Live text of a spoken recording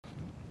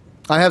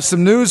I have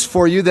some news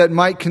for you that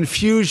might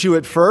confuse you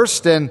at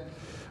first and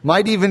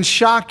might even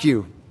shock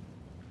you.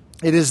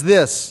 It is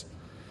this.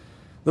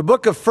 The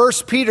book of 1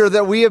 Peter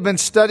that we have been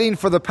studying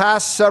for the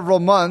past several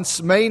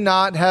months may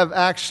not have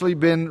actually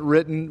been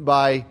written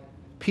by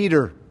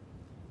Peter.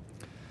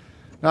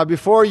 Now,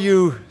 before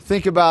you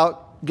think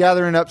about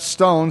gathering up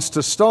stones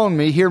to stone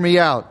me, hear me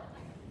out.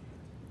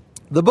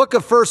 The book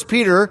of 1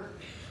 Peter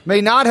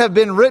may not have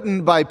been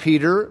written by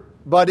Peter,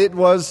 but it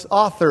was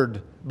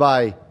authored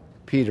by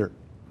Peter.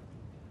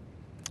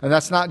 And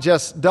that's not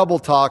just double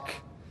talk,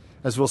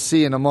 as we'll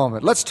see in a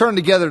moment. Let's turn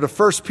together to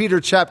 1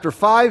 Peter chapter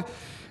 5,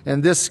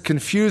 and this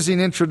confusing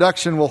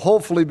introduction will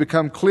hopefully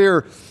become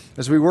clear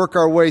as we work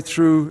our way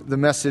through the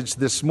message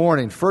this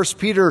morning. 1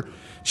 Peter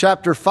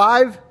chapter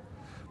 5,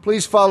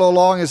 please follow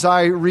along as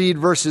I read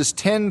verses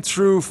 10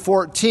 through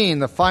 14,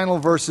 the final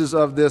verses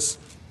of this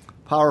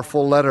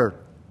powerful letter.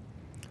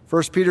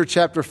 1 Peter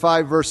chapter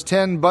 5, verse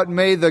 10, "But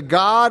may the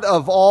God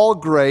of all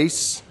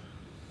grace,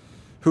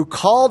 who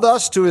called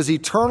us to his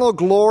eternal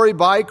glory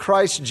by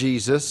Christ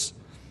Jesus,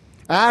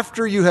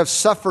 after you have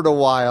suffered a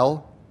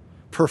while,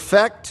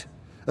 perfect,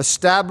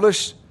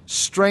 establish,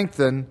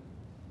 strengthen,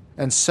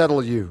 and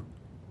settle you.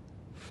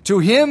 To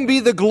him be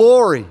the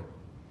glory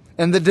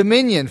and the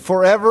dominion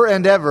forever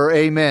and ever.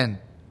 Amen.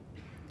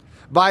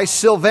 By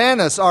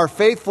Silvanus, our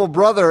faithful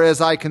brother,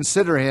 as I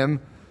consider him,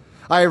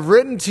 I have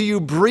written to you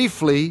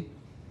briefly,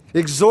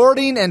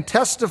 exhorting and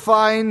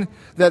testifying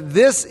that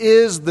this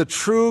is the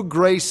true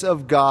grace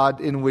of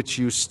God in which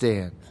you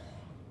stand.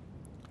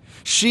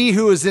 She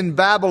who is in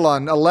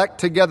Babylon, elect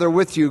together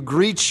with you,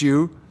 greets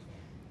you,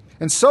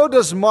 and so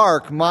does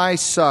Mark, my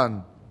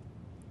son.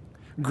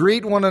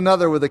 Greet one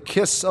another with a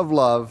kiss of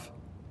love.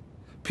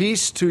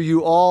 Peace to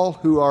you all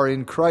who are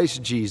in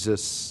Christ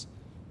Jesus.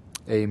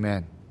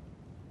 Amen."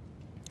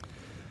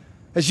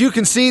 As you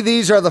can see,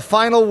 these are the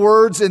final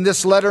words in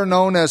this letter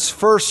known as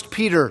 1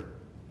 Peter.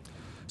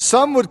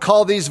 Some would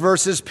call these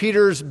verses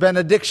Peter's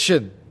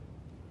benediction.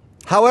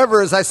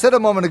 However, as I said a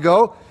moment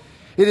ago,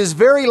 it is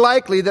very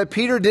likely that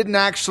Peter didn't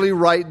actually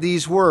write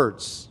these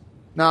words.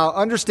 Now,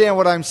 understand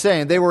what I'm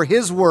saying. They were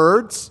his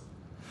words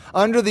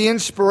under the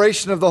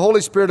inspiration of the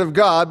Holy Spirit of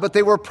God, but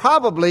they were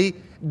probably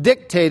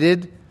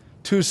dictated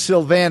to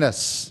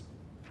Silvanus.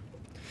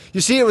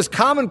 You see, it was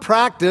common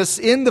practice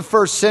in the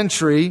first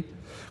century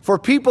for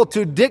people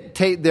to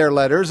dictate their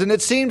letters, and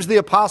it seems the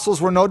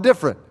apostles were no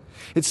different.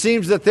 It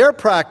seems that their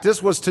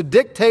practice was to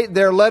dictate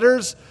their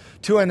letters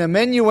to an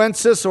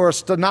amanuensis or a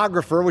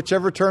stenographer,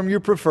 whichever term you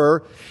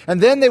prefer, and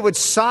then they would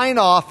sign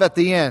off at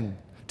the end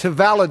to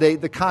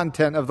validate the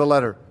content of the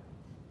letter.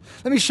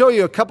 Let me show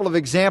you a couple of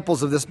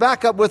examples of this.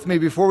 Back up with me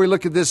before we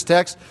look at this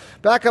text.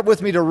 Back up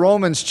with me to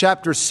Romans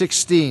chapter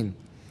 16.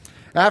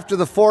 After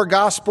the four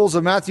Gospels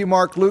of Matthew,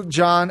 Mark, Luke,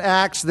 John,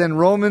 Acts, then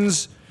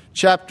Romans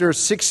chapter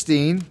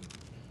 16.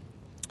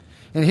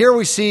 And here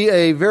we see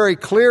a very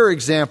clear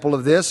example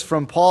of this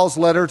from Paul's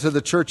letter to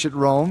the church at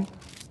Rome.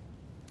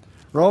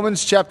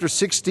 Romans chapter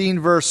 16,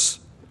 verse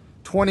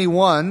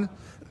 21.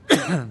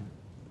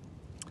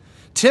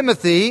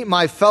 "Timothy,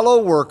 my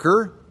fellow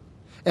worker,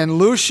 and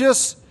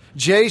Lucius,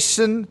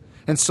 Jason,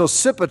 and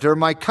Sosipater,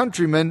 my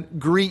countrymen,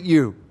 greet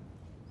you.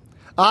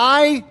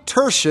 I,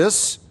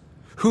 Tertius,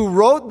 who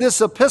wrote this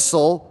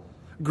epistle,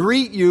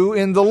 greet you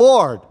in the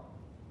Lord."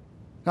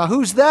 Now,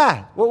 who's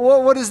that?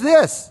 What is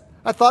this?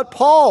 I thought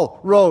Paul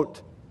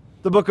wrote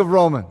the book of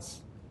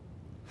Romans.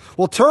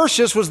 Well,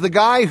 Tertius was the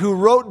guy who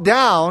wrote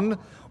down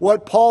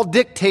what Paul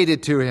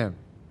dictated to him.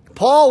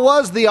 Paul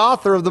was the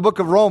author of the book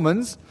of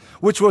Romans,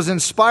 which was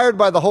inspired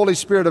by the Holy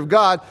Spirit of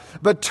God,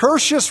 but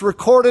Tertius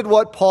recorded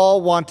what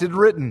Paul wanted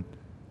written.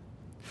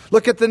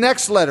 Look at the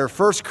next letter,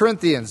 1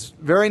 Corinthians.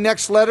 Very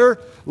next letter,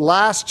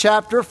 last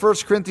chapter,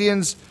 1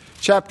 Corinthians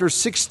chapter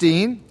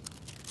 16.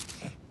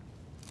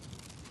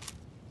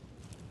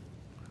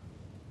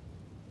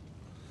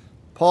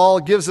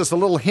 Paul gives us a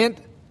little hint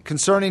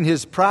concerning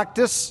his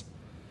practice.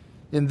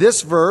 In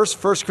this verse,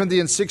 1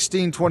 Corinthians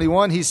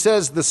 16:21, he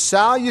says, "The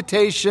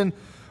salutation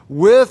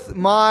with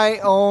my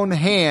own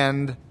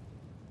hand,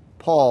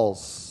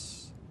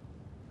 Paul's."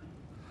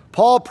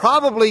 Paul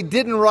probably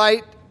didn't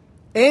write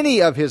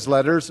any of his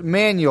letters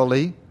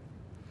manually,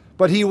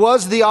 but he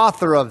was the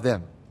author of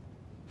them.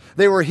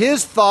 They were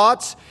his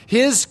thoughts,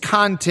 his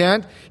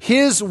content,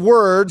 his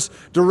words,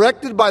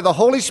 directed by the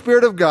Holy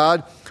Spirit of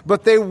God,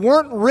 but they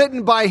weren't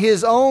written by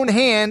his own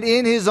hand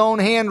in his own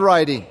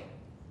handwriting.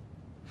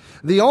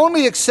 The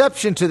only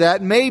exception to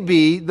that may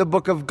be the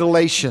book of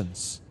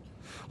Galatians.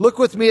 Look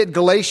with me at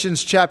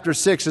Galatians chapter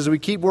 6 as we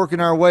keep working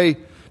our way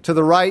to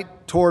the right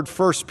toward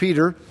 1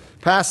 Peter.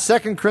 Past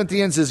 2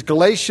 Corinthians is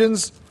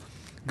Galatians.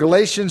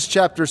 Galatians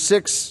chapter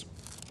 6,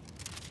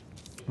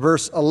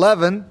 verse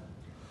 11.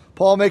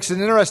 Paul makes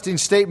an interesting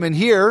statement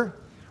here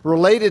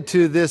related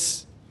to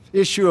this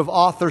issue of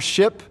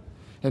authorship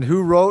and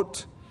who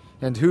wrote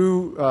and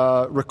who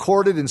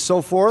recorded and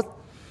so forth.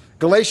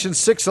 Galatians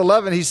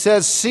 6:11, he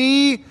says,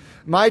 "See,"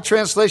 my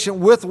translation,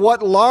 "with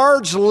what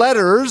large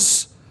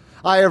letters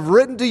I have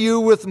written to you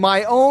with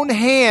my own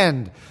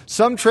hand.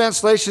 Some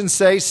translations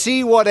say,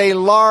 see what a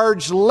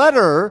large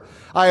letter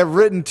I have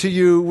written to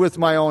you with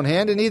my own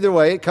hand. And either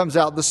way, it comes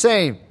out the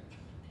same.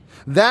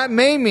 That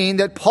may mean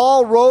that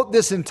Paul wrote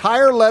this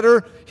entire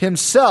letter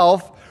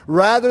himself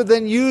rather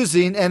than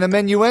using an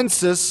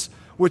amanuensis,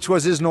 which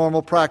was his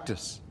normal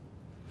practice.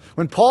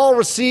 When Paul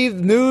received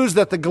news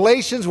that the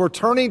Galatians were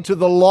turning to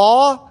the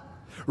law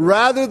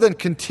rather than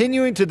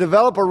continuing to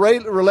develop a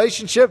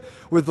relationship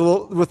with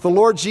the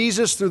Lord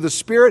Jesus through the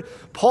Spirit,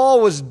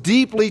 Paul was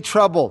deeply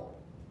troubled.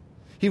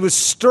 He was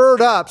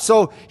stirred up.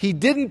 So he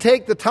didn't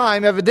take the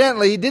time,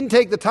 evidently, he didn't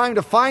take the time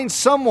to find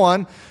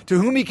someone to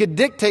whom he could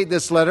dictate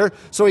this letter.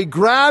 So he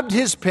grabbed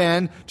his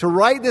pen to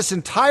write this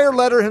entire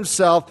letter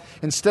himself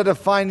instead of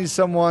finding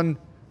someone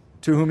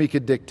to whom he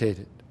could dictate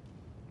it.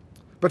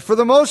 But for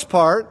the most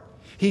part,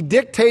 he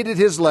dictated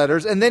his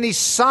letters and then he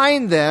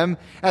signed them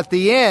at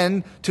the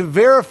end to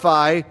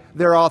verify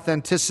their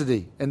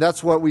authenticity. And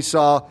that's what we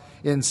saw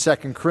in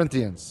 2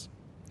 Corinthians.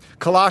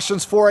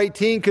 Colossians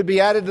 4:18 could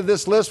be added to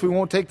this list. We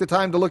won't take the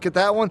time to look at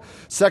that one.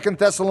 2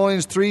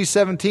 Thessalonians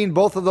 3:17,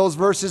 both of those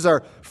verses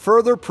are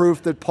further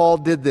proof that Paul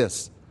did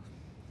this.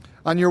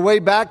 On your way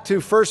back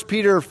to 1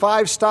 Peter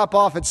 5, stop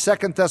off at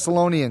 2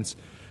 Thessalonians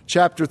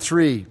chapter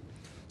 3.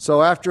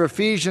 So after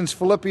Ephesians,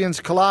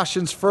 Philippians,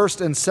 Colossians, 1st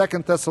and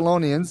 2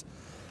 Thessalonians,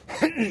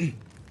 2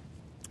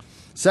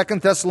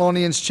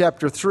 Thessalonians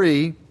chapter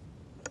 3,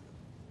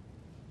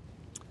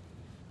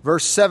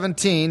 verse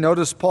 17,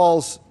 notice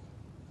Paul's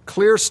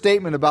clear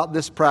statement about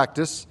this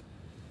practice.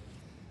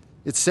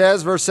 It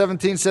says, verse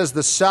 17 says,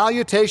 the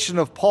salutation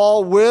of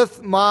Paul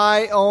with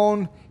my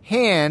own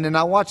hand, and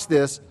now watch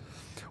this,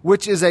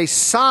 which is a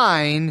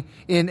sign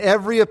in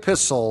every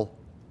epistle,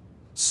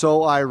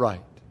 so I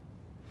write.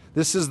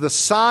 This is the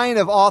sign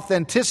of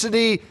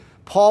authenticity.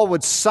 Paul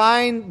would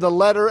sign the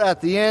letter at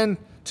the end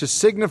to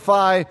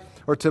signify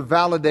or to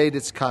validate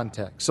its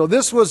context. So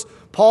this was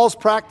Paul's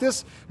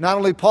practice. Not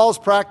only Paul's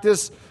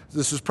practice,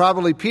 this was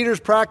probably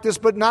Peter's practice,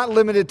 but not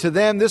limited to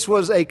them. This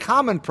was a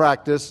common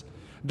practice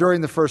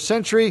during the first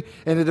century,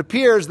 and it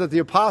appears that the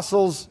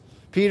apostles,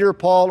 Peter,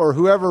 Paul, or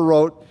whoever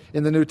wrote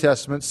in the New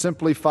Testament,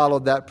 simply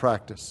followed that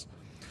practice.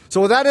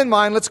 So with that in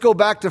mind, let's go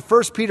back to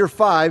 1 Peter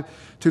 5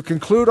 to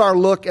conclude our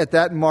look at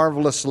that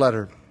marvelous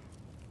letter.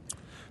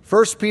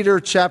 1 Peter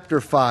chapter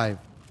 5.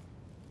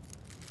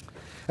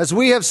 As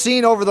we have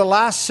seen over the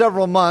last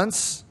several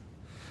months,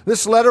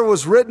 this letter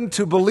was written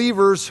to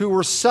believers who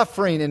were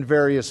suffering in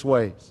various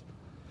ways.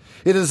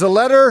 It is a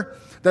letter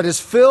that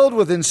is filled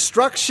with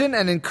instruction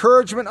and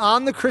encouragement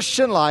on the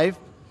Christian life,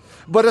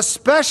 but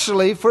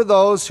especially for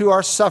those who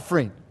are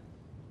suffering.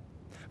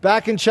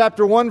 Back in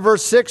chapter 1,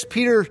 verse 6,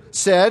 Peter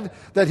said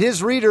that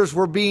his readers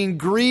were being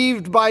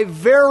grieved by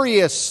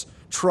various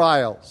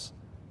trials.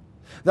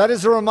 That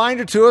is a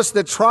reminder to us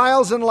that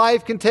trials in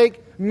life can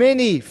take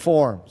many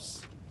forms.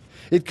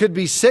 It could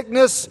be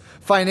sickness,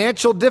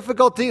 financial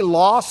difficulty,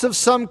 loss of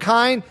some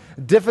kind,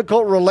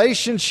 difficult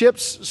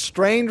relationships,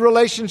 strained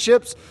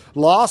relationships,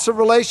 loss of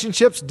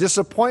relationships,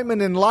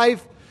 disappointment in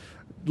life,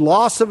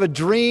 loss of a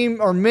dream,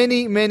 or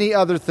many, many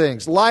other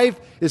things. Life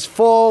is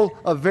full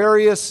of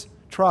various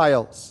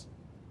trials.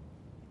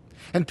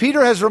 And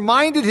Peter has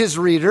reminded his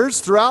readers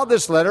throughout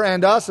this letter,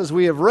 and us as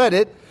we have read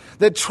it,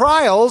 that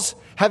trials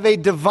have a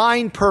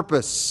divine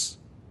purpose.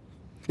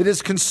 It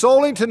is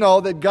consoling to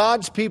know that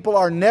God's people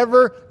are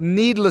never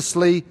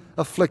needlessly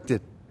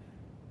afflicted.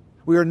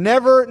 We are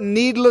never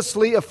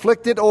needlessly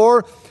afflicted,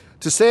 or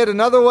to say it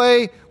another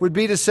way would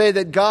be to say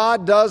that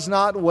God does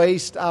not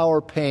waste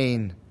our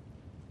pain.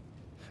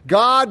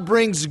 God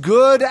brings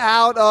good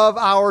out of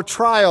our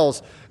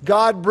trials.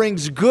 God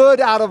brings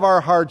good out of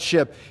our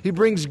hardship. He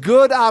brings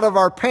good out of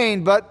our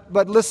pain. But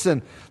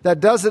listen, that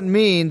doesn't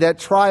mean that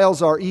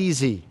trials are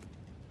easy.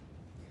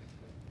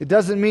 It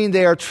doesn't mean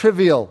they are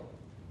trivial.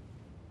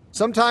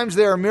 Sometimes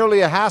they are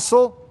merely a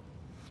hassle,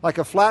 like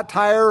a flat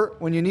tire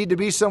when you need to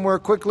be somewhere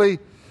quickly.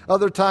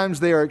 Other times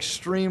they are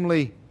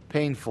extremely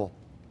painful.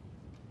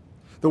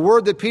 The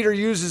word that Peter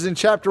uses in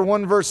chapter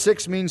 1, verse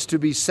 6 means to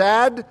be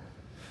sad,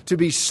 to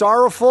be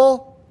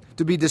sorrowful,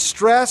 to be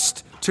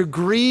distressed, to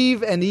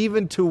grieve, and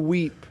even to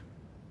weep.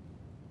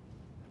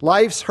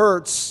 Life's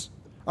hurts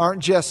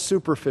aren't just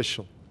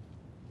superficial.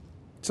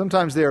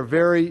 Sometimes they are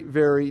very,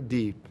 very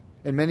deep.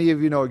 And many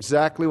of you know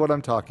exactly what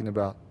I'm talking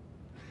about.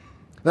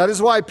 That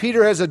is why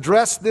Peter has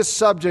addressed this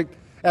subject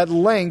at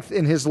length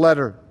in his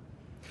letter.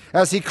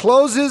 As he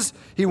closes,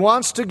 he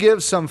wants to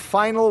give some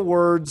final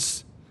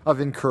words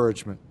of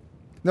encouragement.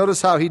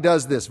 Notice how he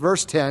does this.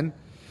 Verse 10,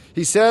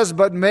 he says,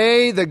 "But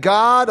may the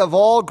God of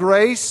all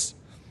grace,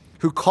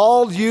 who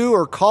called you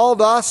or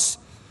called us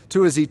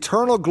to his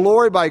eternal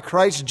glory by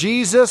Christ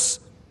Jesus,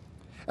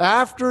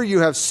 after you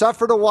have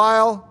suffered a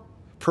while,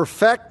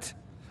 perfect,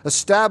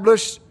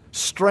 establish,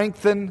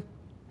 strengthen,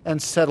 and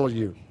settle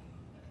you."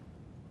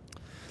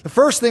 The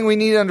first thing we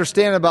need to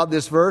understand about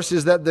this verse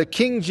is that the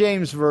King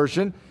James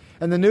Version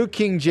and the New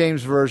King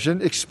James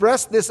Version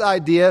express this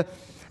idea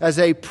as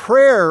a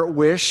prayer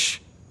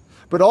wish,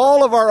 but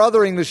all of our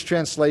other English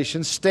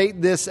translations state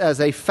this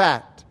as a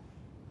fact.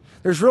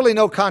 There's really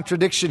no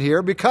contradiction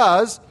here,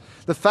 because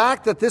the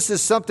fact that this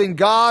is something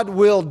God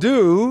will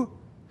do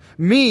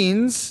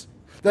means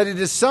that it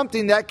is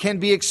something that can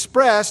be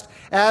expressed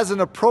as an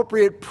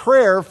appropriate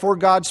prayer for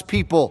God's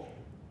people.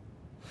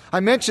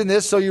 I mention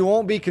this so you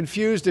won't be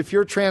confused if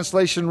your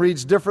translation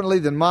reads differently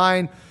than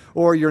mine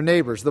or your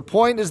neighbor's. The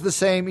point is the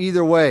same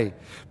either way.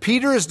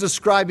 Peter is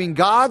describing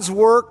God's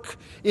work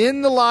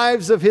in the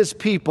lives of his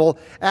people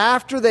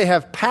after they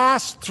have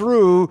passed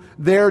through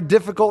their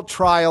difficult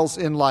trials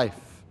in life.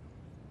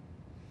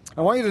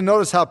 I want you to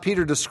notice how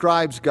Peter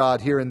describes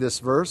God here in this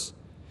verse.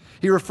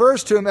 He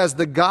refers to him as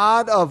the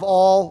God of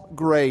all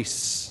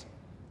grace.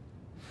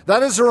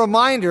 That is a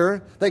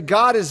reminder that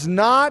God is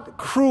not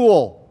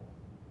cruel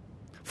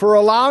for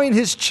allowing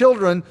his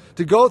children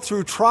to go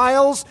through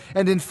trials,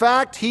 and in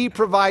fact, he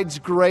provides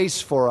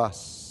grace for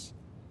us.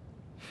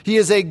 He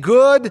is a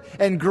good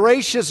and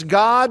gracious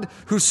God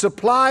who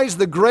supplies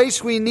the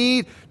grace we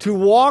need to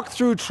walk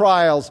through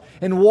trials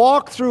and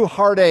walk through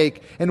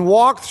heartache and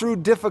walk through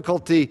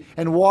difficulty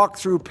and walk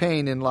through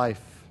pain in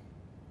life.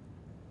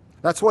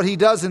 That's what he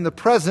does in the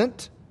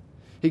present.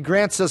 He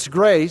grants us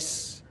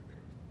grace.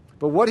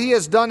 But what he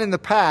has done in the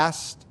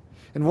past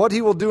and what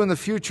he will do in the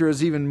future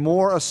is even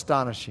more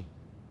astonishing.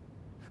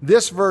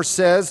 This verse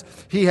says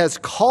he has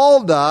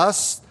called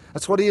us,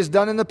 that's what he has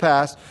done in the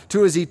past,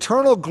 to his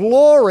eternal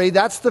glory,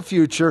 that's the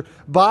future,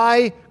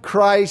 by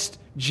Christ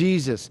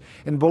Jesus.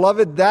 And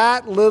beloved,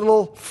 that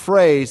little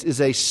phrase is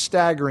a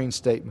staggering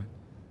statement.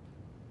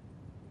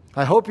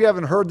 I hope you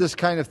haven't heard this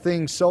kind of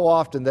thing so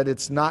often that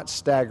it's not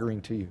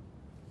staggering to you.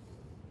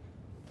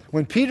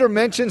 When Peter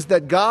mentions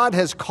that God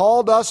has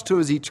called us to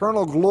his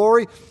eternal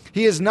glory,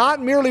 he is not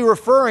merely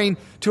referring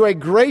to a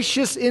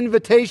gracious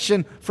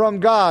invitation from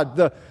God,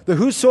 the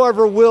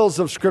whosoever wills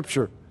of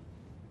Scripture.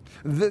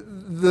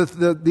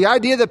 The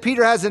idea that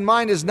Peter has in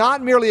mind is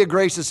not merely a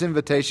gracious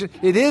invitation.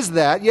 It is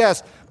that,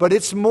 yes, but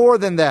it's more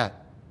than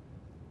that.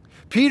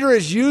 Peter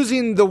is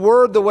using the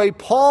word the way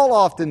Paul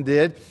often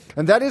did,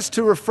 and that is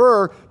to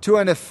refer to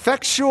an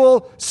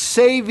effectual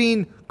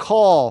saving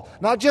call.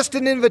 Not just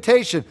an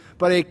invitation,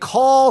 but a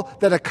call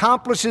that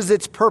accomplishes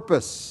its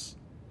purpose.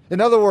 In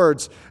other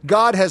words,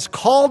 God has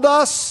called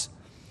us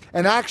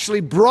and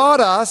actually brought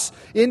us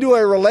into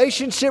a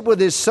relationship with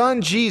his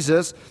Son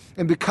Jesus,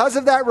 and because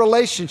of that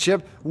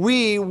relationship,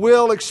 we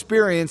will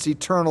experience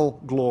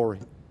eternal glory.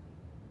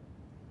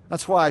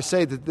 That's why I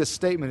say that this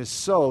statement is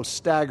so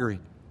staggering.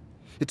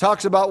 It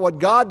talks about what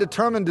God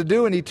determined to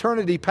do in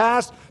eternity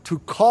past to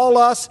call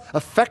us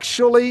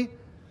effectually,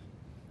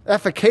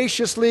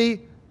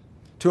 efficaciously,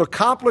 to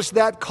accomplish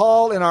that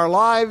call in our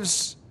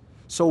lives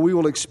so we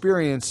will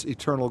experience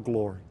eternal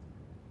glory.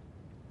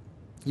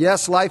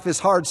 Yes, life is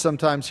hard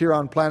sometimes here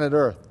on planet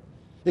Earth.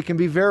 It can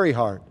be very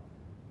hard.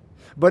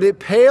 But it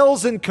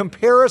pales in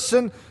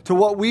comparison to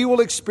what we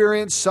will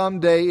experience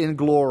someday in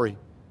glory.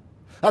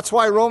 That's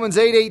why Romans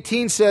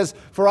 8:18 says,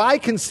 "For I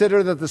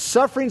consider that the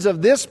sufferings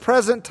of this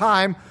present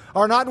time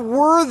are not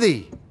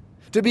worthy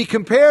to be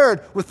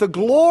compared with the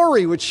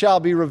glory which shall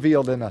be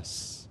revealed in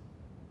us."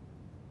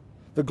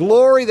 The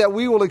glory that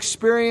we will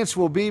experience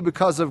will be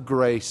because of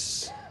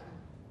grace.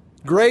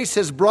 Grace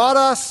has brought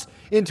us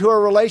into a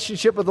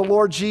relationship with the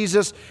Lord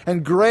Jesus,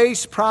 and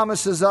grace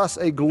promises us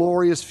a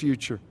glorious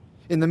future.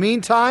 In the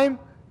meantime,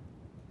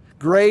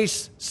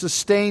 grace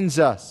sustains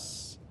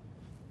us,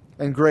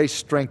 and grace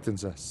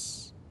strengthens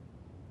us.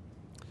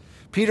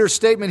 Peter's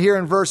statement here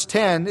in verse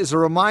 10 is a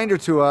reminder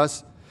to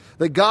us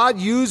that God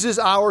uses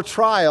our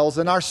trials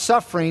and our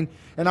suffering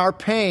and our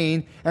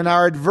pain and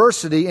our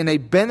adversity in a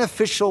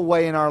beneficial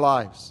way in our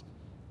lives.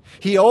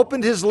 He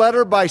opened his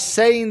letter by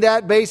saying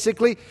that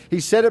basically. He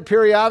said it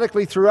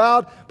periodically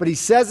throughout, but he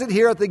says it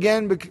here at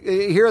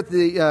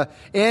the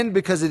end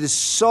because it is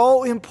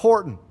so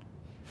important.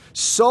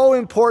 So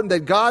important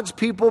that God's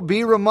people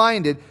be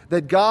reminded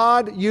that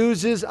God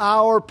uses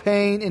our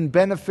pain in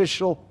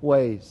beneficial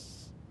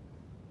ways.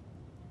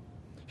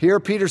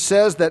 Here Peter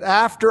says that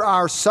after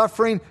our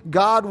suffering,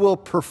 God will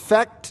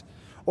perfect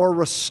or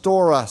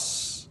restore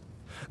us.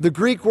 The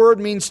Greek word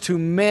means to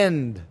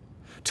mend,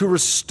 to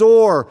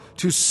restore,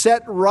 to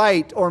set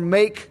right, or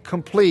make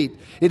complete.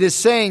 It is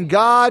saying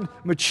God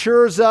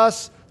matures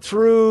us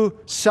through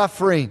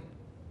suffering.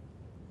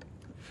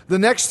 The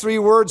next three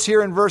words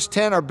here in verse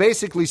 10 are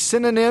basically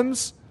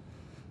synonyms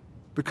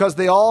because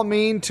they all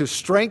mean to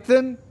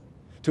strengthen,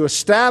 to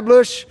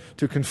establish,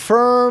 to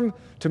confirm,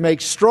 to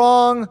make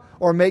strong,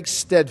 or make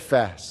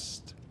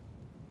steadfast.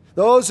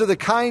 Those are the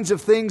kinds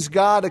of things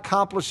God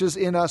accomplishes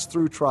in us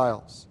through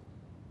trials.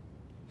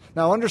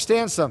 Now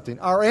understand something.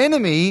 Our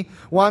enemy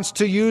wants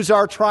to use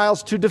our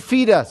trials to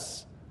defeat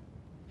us.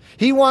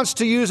 He wants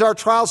to use our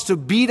trials to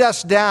beat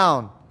us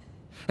down.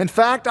 In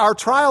fact, our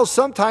trials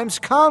sometimes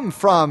come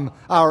from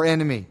our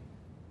enemy.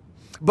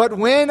 But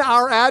when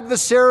our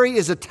adversary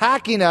is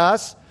attacking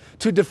us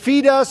to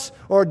defeat us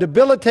or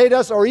debilitate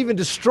us or even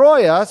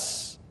destroy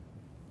us,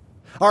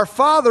 our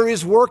Father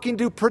is working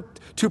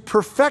to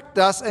perfect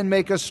us and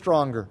make us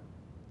stronger.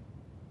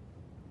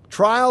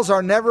 Trials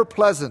are never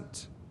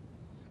pleasant,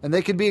 and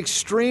they can be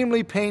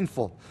extremely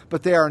painful.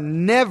 but they are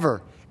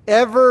never,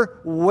 ever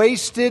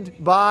wasted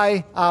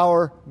by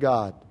our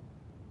God.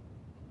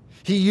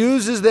 He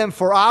uses them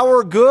for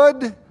our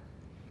good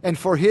and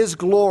for His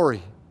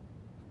glory,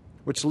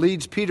 which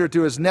leads Peter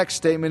to his next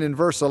statement in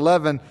verse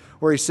 11,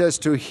 where he says,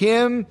 "To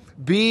Him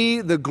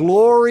be the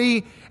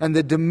glory and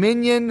the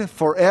dominion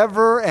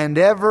forever and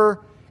ever.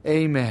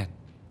 Amen."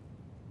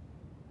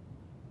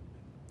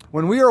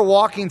 When we are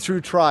walking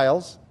through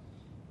trials,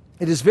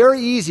 it is very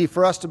easy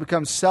for us to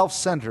become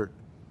self-centered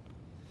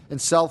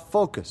and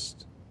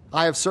self-focused.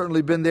 I have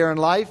certainly been there in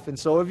life, and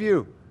so have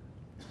you.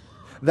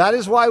 That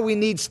is why we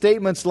need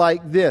statements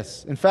like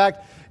this. In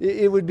fact,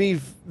 it would be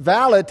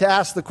valid to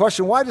ask the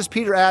question, why does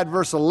Peter add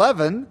verse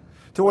 11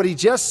 to what he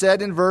just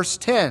said in verse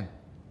 10?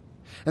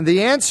 And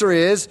the answer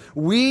is,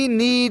 we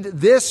need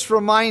this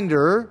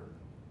reminder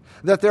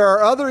that there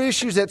are other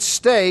issues at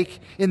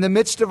stake in the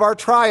midst of our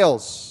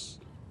trials.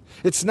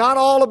 It's not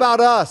all about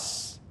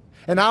us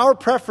and our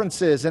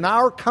preferences and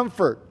our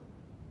comfort.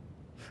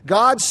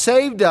 God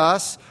saved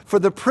us for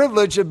the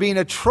privilege of being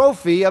a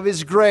trophy of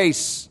His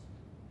grace.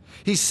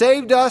 He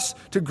saved us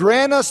to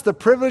grant us the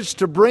privilege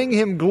to bring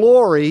Him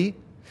glory,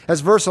 as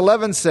verse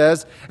 11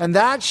 says, and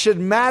that should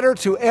matter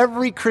to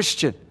every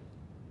Christian.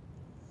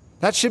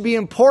 That should be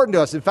important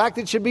to us. In fact,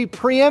 it should be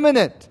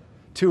preeminent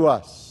to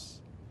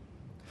us.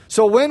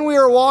 So when we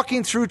are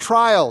walking through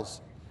trials,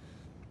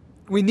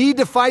 we need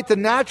to fight the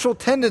natural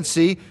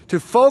tendency to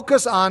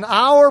focus on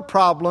our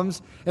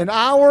problems and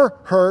our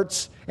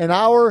hurts and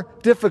our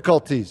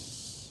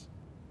difficulties.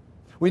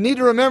 We need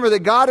to remember that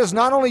God is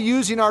not only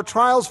using our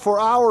trials for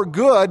our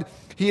good,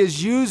 He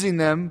is using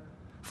them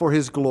for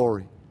His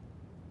glory.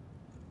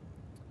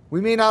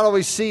 We may not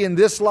always see in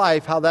this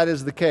life how that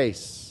is the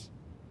case,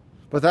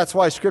 but that's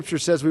why Scripture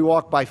says we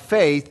walk by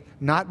faith,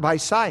 not by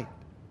sight.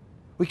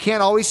 We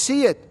can't always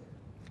see it.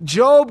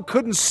 Job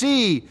couldn't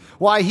see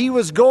why he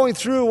was going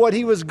through what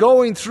he was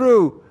going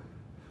through,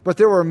 but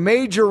there were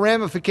major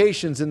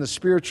ramifications in the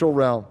spiritual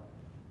realm.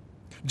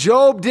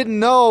 Job didn't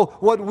know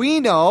what we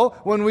know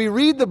when we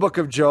read the book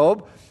of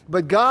Job,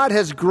 but God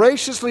has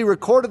graciously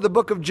recorded the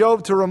book of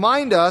Job to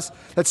remind us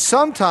that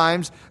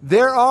sometimes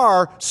there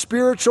are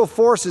spiritual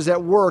forces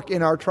at work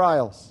in our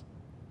trials.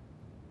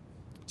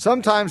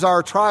 Sometimes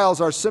our trials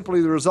are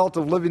simply the result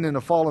of living in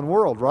a fallen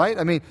world, right?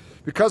 I mean,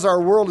 because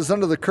our world is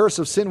under the curse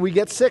of sin, we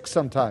get sick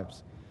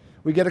sometimes.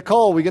 We get a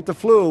cold, we get the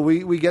flu,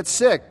 we get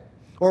sick,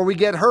 or we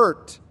get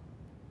hurt.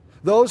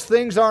 Those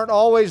things aren't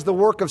always the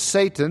work of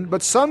Satan,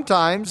 but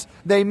sometimes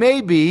they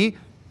may be,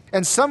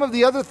 and some of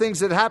the other things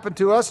that happen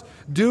to us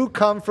do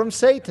come from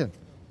Satan.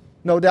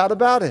 No doubt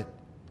about it.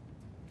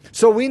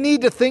 So we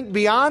need to think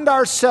beyond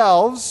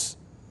ourselves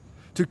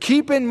to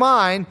keep in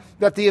mind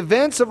that the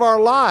events of our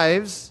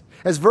lives,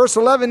 as verse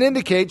 11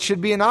 indicates,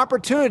 should be an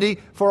opportunity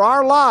for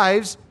our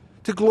lives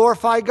to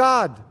glorify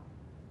God.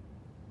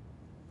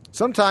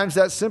 Sometimes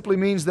that simply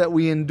means that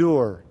we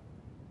endure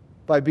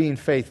by being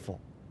faithful.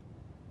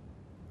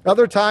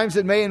 Other times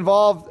it may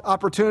involve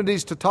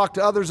opportunities to talk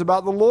to others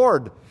about the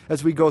Lord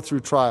as we go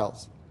through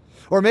trials.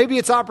 Or maybe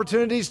it's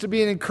opportunities to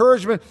be an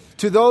encouragement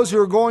to those who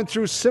are going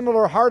through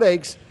similar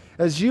heartaches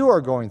as you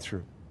are going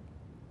through.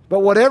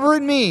 But whatever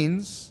it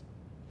means,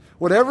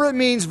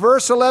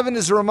 verse 11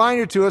 is a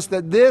reminder to us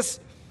that this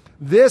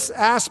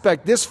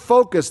aspect, this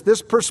focus,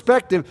 this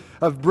perspective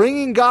of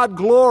bringing God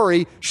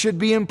glory should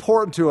be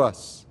important to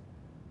us.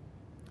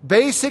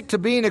 Basic to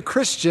being a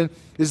Christian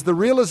is the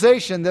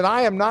realization that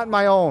I am not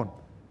my own.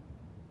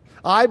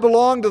 I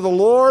belong to the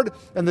Lord,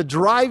 and the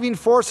driving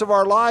force of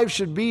our lives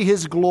should be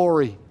His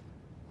glory.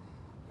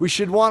 We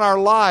should want our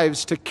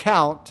lives to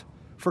count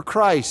for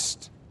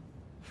Christ.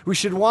 We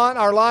should want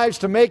our lives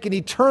to make an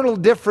eternal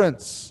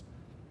difference.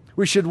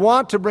 We should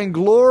want to bring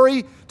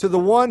glory to the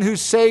one who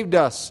saved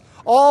us,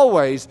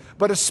 always,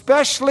 but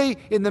especially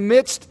in the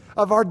midst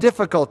of our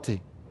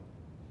difficulty.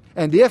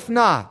 And if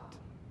not,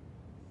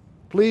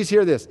 please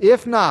hear this,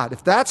 if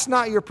that's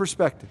not your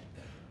perspective,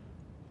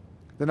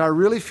 then I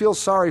really feel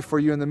sorry for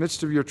you in the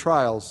midst of your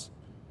trials,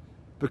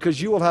 because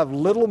you will have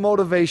little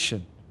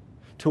motivation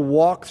to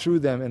walk through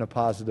them in a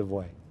positive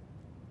way.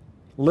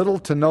 Little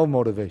to no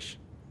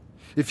motivation.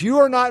 If you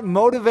are not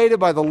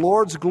motivated by the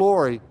Lord's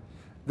glory,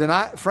 then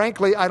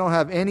frankly, I don't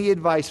have any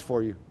advice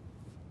for you.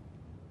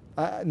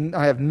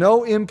 I have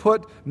no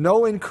input,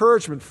 no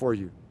encouragement for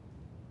you.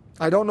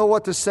 I don't know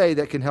what to say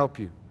that can help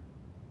you.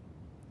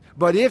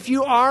 But if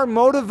you are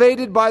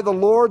motivated by the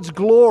Lord's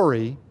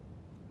glory,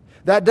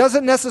 that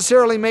doesn't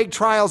necessarily make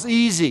trials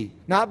easy,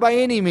 not by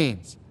any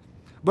means.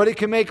 But it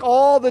can make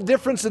all the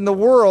difference in the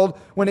world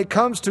when it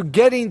comes to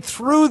getting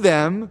through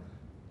them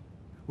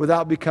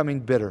without becoming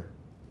bitter.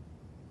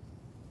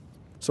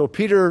 So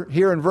Peter,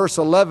 here in verse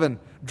 11,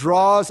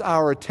 draws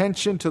our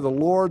attention to the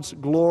Lord's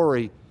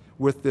glory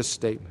with this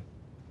statement.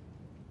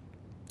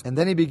 And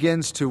then he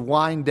begins to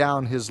wind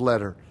down his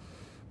letter.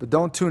 But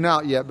don't tune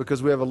out yet,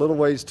 because we have a little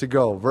ways to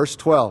go. Verse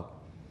 12.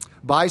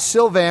 By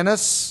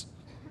Silvanus,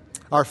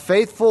 our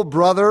faithful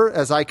brother,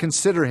 as I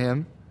consider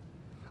him,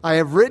 I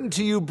have written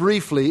to you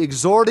briefly,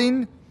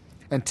 exhorting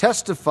and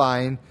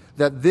testifying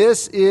that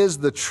this is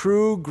the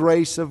true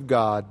grace of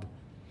God.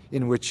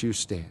 in which you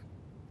stand.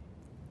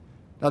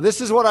 Now,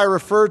 this is what I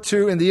referred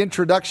to in the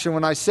introduction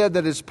when I said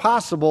that it's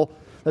possible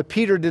that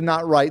Peter did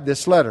not write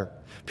this letter.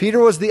 Peter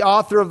was the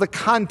author of the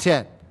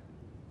content.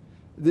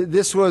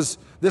 This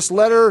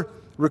letter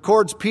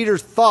records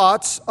Peter's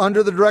thoughts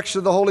under the direction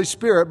of the Holy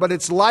Spirit, but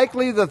it's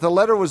likely that the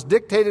letter was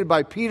dictated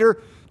by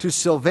Peter to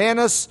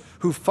Silvanus,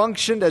 who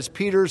functioned as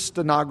Peter's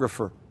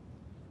stenographer.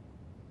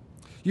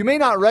 You may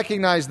not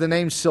recognize the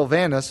name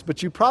Silvanus,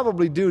 but you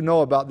probably do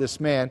know about this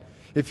man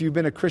if you've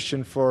been a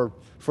Christian for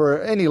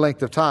any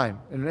length of time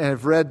and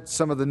have read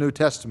some of the New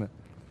Testament.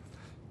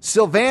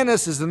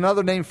 Silvanus is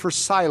another name for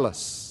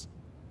Silas.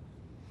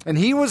 And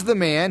he was the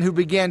man who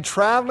began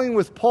traveling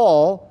with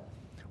Paul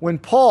when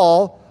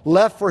Paul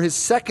left for his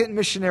second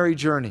missionary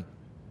journey.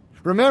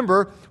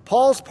 Remember,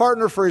 Paul's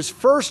partner for his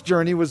first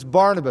journey was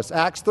Barnabas.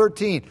 Acts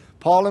 13,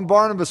 Paul and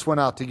Barnabas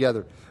went out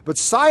together. But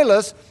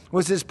Silas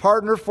was his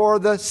partner for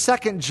the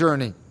second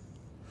journey.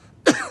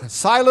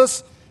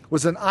 Silas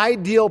was an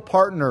ideal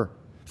partner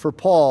for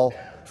Paul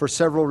for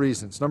several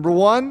reasons. Number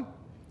one,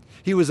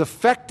 he was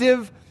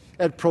effective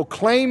at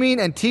proclaiming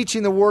and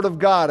teaching the Word of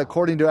God,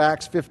 according to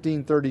Acts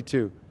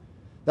 15:32.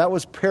 That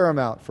was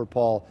paramount for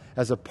Paul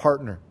as a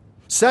partner.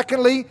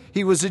 Secondly,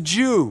 he was a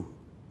Jew,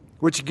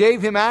 which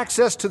gave him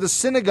access to the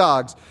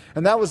synagogues.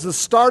 And that was the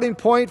starting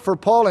point for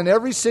Paul in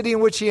every city in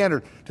which he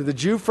entered. To the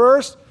Jew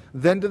first,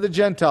 then to the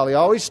Gentile. He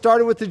always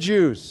started with the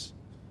Jews.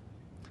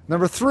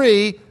 Number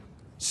three,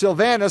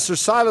 Silvanus or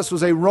Silas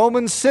was a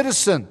Roman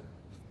citizen,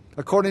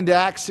 according to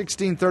Acts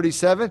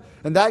 16:37.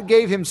 And that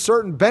gave him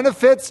certain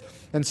benefits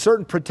and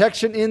certain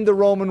protection in the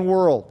Roman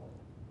world.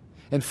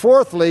 And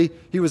fourthly,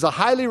 he was a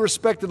highly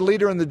respected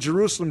leader in the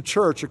Jerusalem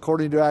church,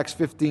 according to Acts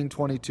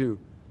 15:22.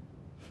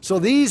 So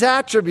these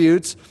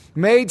attributes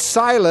made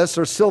Silas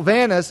or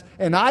Silvanus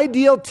an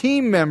ideal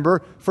team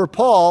member for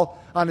Paul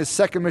on his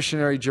second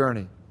missionary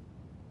journey.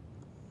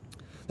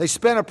 They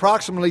spent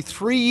approximately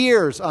 3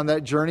 years on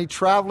that journey,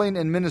 traveling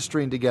and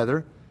ministering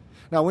together.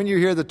 Now, when you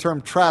hear the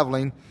term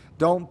traveling,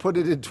 don't put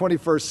it in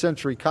 21st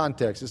century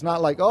context. It's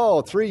not like,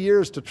 3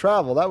 years to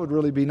travel. That would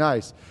really be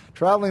nice.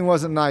 Traveling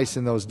wasn't nice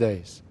in those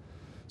days.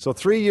 So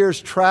 3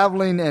 years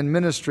traveling and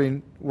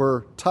ministering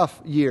were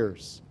tough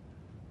years.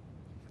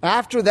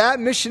 After that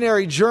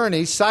missionary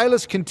journey,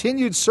 Silas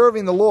continued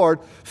serving the Lord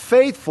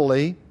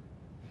faithfully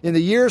in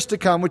the years to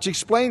come, which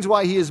explains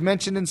why he is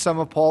mentioned in some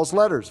of Paul's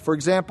letters. For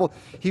example,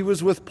 he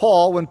was with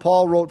Paul when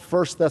Paul wrote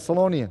 1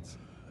 Thessalonians.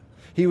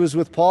 He was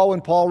with Paul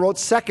when Paul wrote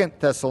 2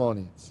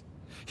 Thessalonians.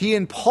 He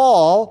and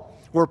Paul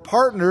were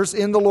partners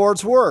in the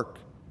Lord's work.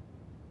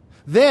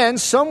 Then,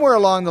 somewhere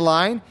along the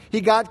line,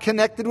 he got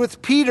connected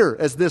with Peter,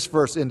 as this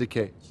verse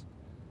indicates.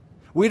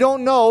 We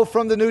don't know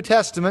from the New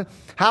Testament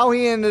how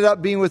he ended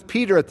up being with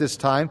Peter at this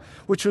time,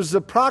 which was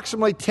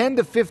approximately 10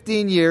 to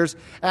 15 years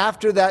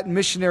after that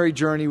missionary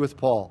journey with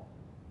Paul.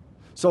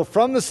 So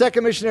from the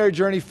second missionary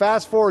journey,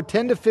 fast forward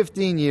 10 to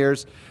 15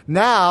 years,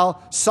 now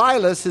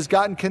Silas has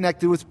gotten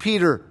connected with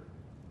Peter.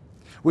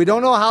 We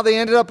don't know how they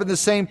ended up in the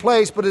same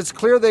place, but it's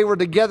clear they were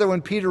together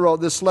when Peter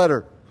wrote this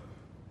letter.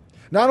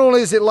 Not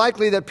only is it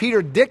likely that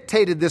Peter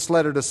dictated this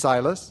letter to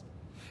Silas,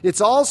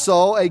 it's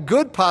also a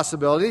good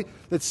possibility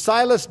that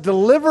Silas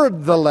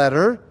delivered the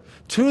letter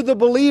to the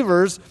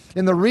believers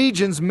in the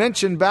regions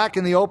mentioned back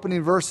in the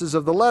opening verses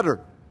of the letter.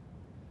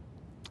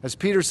 As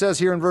Peter says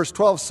here in verse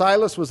 12,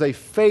 Silas was a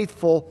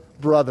faithful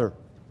brother.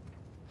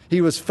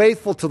 He was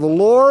faithful to the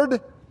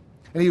Lord,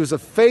 and he was a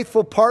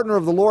faithful partner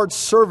of the Lord's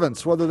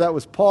servants, whether that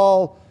was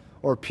Paul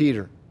or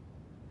Peter.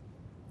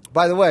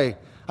 By the way,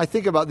 I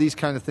think about these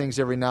kind of things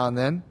every now and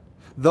then.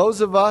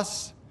 Those of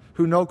us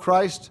who know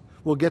Christ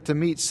will get to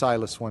meet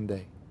Silas one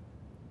day.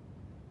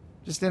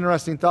 Just an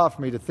interesting thought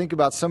for me to think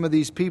about some of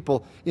these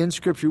people in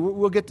Scripture.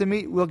 We'll get to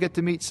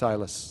meet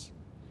Silas.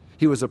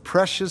 He was a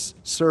precious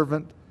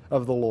servant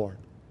of the Lord.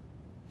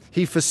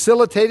 He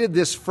facilitated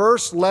this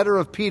first letter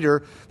of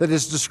Peter that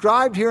is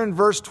described here in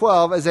verse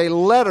 12 as a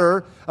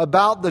letter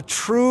about the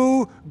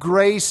true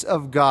grace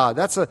of God.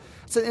 That's an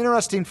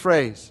interesting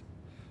phrase.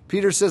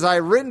 Peter says, I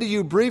have written to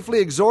you briefly,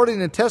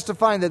 exhorting and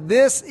testifying that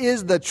this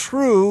is the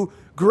true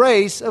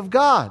grace of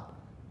God.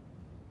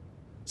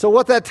 So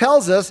what that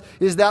tells us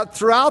is that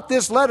throughout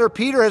this letter,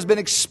 Peter has been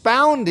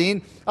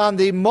expounding on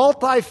the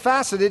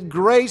multifaceted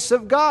grace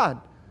of God.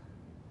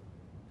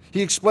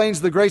 He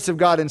explains the grace of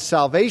God in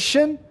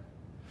salvation,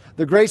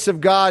 the grace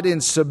of God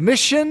in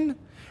submission,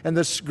 and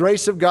the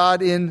grace of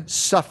God in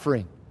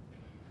suffering.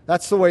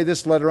 That's the way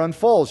this letter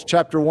unfolds.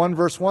 Chapter 1,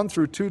 verse 1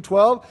 through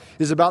 2:12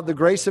 is about the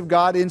grace of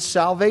God in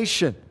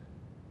salvation.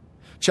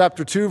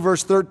 Chapter 2,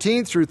 verse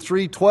 13 through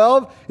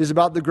 3:12 is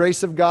about the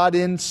grace of God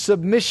in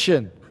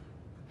submission.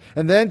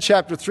 And then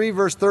chapter 3,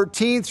 verse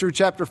 13 through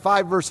chapter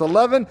 5, verse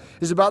 11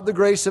 is about the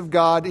grace of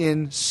God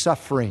in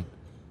suffering.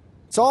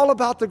 It's all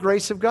about the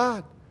grace of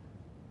God.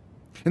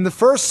 In the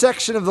first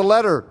section of the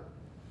letter,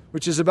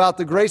 which is about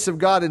the grace of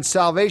God in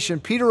salvation,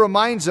 Peter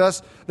reminds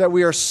us that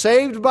we are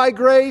saved by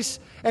grace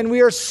and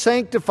we are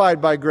sanctified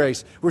by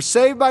grace. We're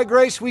saved by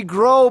grace, we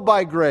grow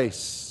by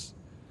grace.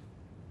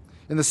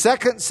 In the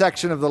second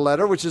section of the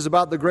letter, which is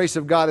about the grace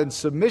of God in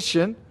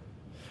submission,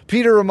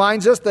 Peter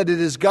reminds us that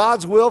it is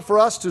God's will for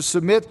us to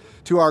submit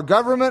to our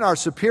government, our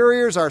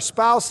superiors, our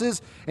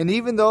spouses, and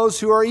even those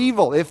who are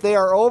evil. If they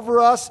are over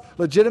us,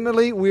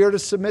 legitimately, we are to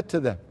submit to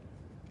them.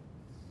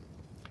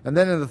 And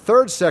then in the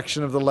third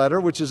section of the letter,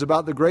 which is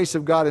about the grace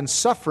of God in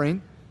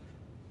suffering,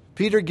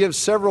 Peter gives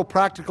several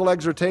practical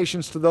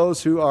exhortations to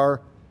those who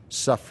are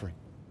suffering.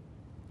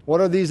 What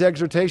are these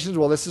exhortations?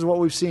 Well, this is what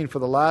we've seen for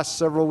the last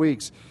several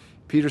weeks.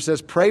 Peter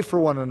says, pray for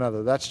one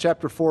another. That's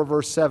chapter 4,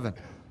 verse 7.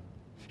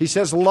 He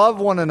says, love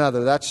one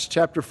another. That's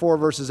chapter 4,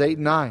 verses 8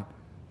 and 9.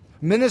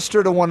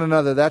 Minister to one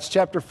another. That's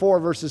chapter 4,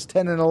 verses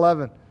 10 and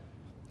 11.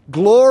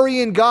 Glory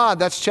in God.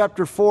 That's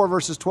chapter 4,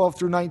 verses 12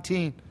 through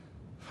 19.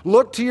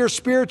 Look to your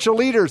spiritual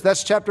leaders.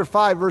 That's chapter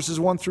 5, verses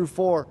 1 through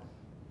 4.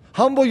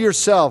 Humble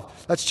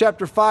yourself. That's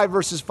chapter 5,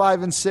 verses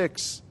 5 and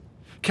 6.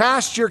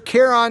 Cast your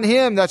care on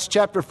Him. That's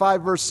chapter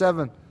 5, verse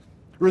 7.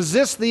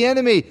 Resist the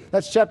enemy.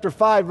 That's chapter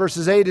 5,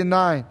 verses 8 and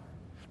 9.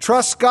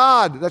 Trust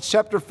God. That's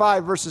chapter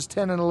 5, verses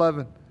 10 and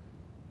 11.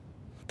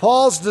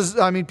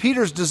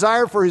 Peter's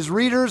desire for his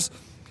readers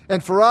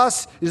and for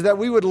us is that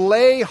we would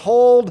lay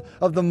hold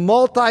of the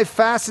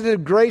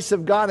multifaceted grace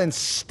of God and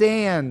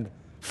stand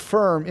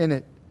firm in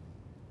it.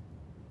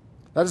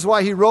 That is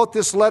why he wrote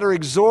this letter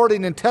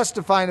exhorting and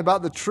testifying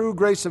about the true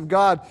grace of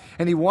God,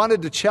 and he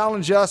wanted to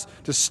challenge us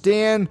to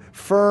stand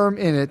firm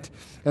in it.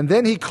 And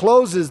then he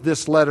closes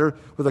this letter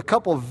with a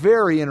couple of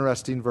very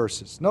interesting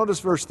verses. Notice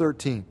verse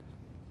 13.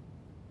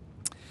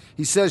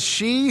 He says,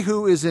 she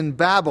who is in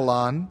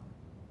Babylon,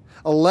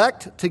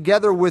 elect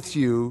together with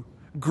you,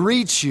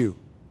 greets you.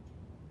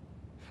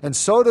 And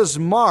so does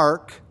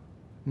Mark,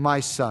 my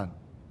son.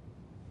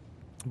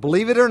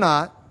 Believe it or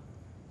not,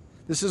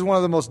 this is one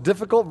of the most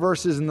difficult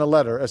verses in the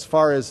letter as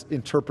far as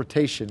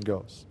interpretation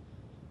goes.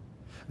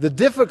 The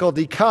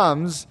difficulty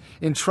comes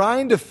in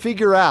trying to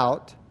figure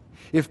out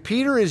if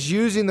Peter is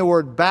using the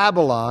word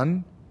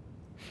Babylon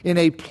in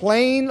a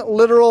plain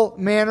literal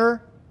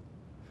manner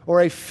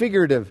or a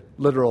figurative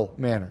literal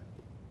manner.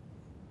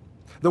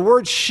 The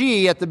word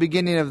she at the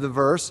beginning of the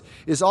verse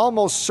is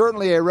almost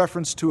certainly a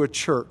reference to a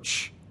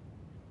church.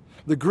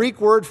 The Greek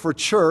word for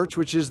church,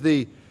 which is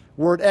the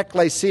word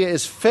ekklesia,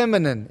 is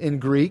feminine in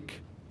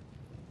Greek.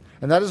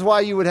 And that is why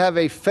you would have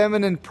a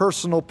feminine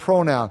personal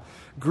pronoun.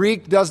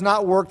 Greek does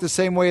not work the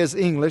same way as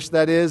English.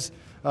 That is,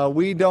 our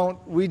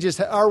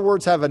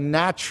words have a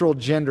natural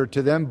gender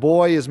to them.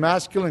 Boy is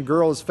masculine,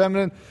 girl is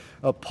feminine,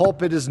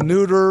 pulpit is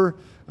neuter,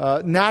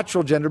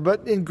 natural gender.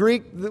 But in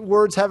Greek, the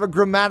words have a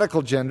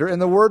grammatical gender,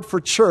 and the word for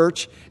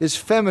church is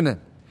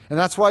feminine. And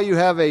that's why you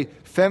have a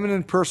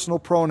feminine personal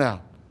pronoun.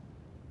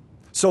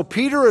 So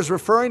Peter is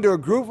referring to a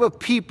group of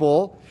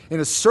people in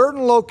a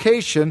certain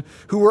location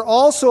who were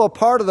also a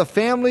part of the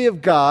family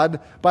of God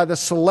by the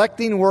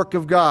selecting work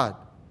of God.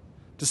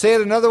 To say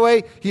it another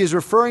way, he is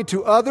referring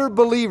to other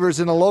believers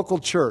in a local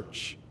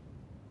church.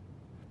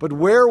 But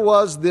where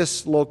was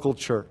this local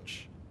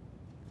church?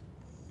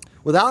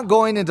 Without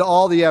going into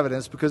all the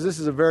evidence, because this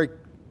is a very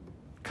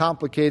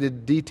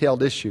complicated,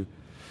 detailed issue,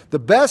 the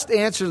best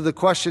answer to the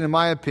question, in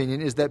my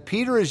opinion, is that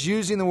Peter is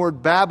using the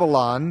word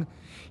Babylon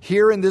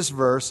here in this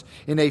verse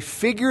in a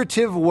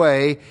figurative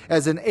way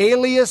as an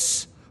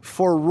alias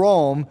for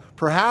Rome,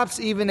 perhaps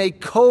even a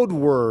code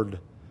word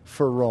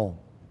for Rome.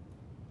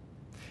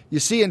 You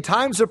see, in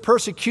times of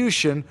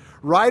persecution,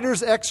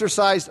 writers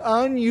exercised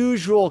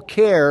unusual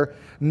care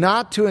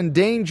not to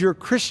endanger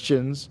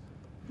Christians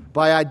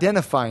by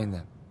identifying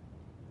them.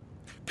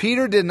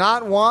 Peter did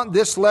not want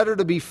this letter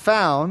to be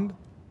found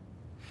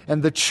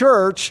and the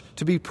church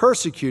to be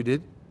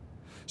persecuted,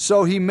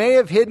 so he may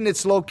have hidden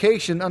its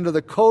location under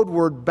the code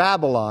word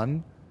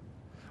Babylon,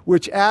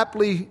 which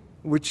aptly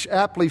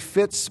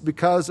fits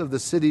because of the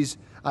city's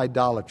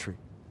idolatry.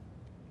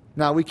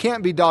 Now, we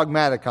can't be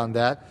dogmatic on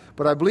that,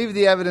 but I believe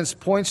the evidence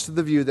points to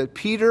the view that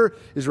Peter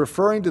is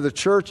referring to the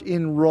church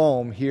in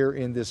Rome here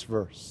in this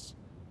verse.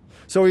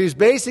 So he's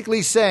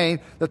basically saying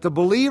that the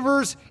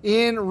believers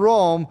in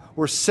Rome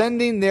were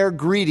sending their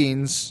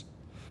greetings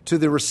to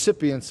the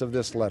recipients of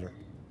this letter.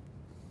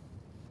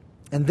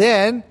 And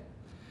then,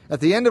 at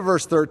the end of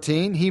verse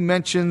 13, he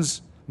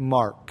mentions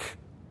Mark.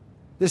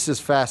 This is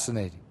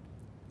fascinating.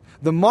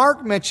 The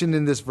Mark mentioned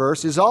in this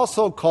verse is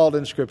also called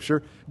in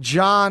Scripture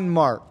John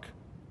Mark.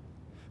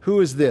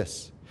 Who is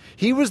this?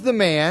 He was the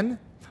man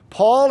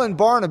Paul and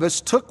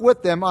Barnabas took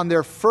with them on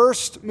their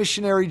first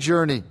missionary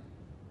journey.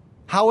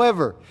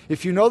 However,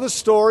 if you know the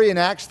story in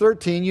Acts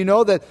 13, you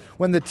know that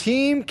when the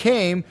team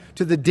came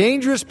to the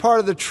dangerous part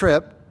of the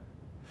trip,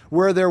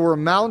 where there were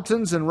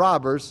mountains and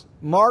robbers,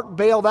 Mark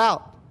bailed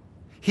out.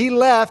 He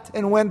left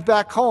and went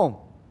back home.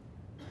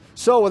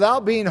 So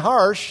without being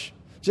harsh,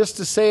 just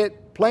to say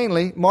it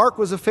plainly, Mark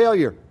was a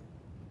failure.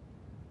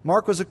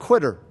 Mark was a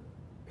quitter.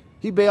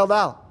 He bailed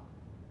out.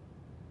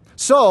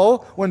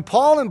 So when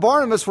Paul and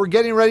Barnabas were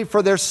getting ready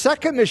for their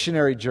second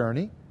missionary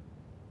journey,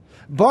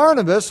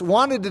 Barnabas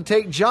wanted to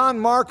take John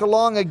Mark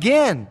along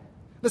again.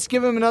 Let's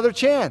give him another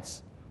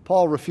chance.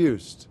 Paul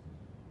refused.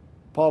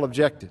 Paul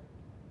objected.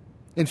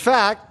 In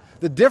fact,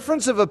 the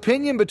difference of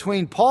opinion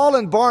between Paul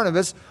and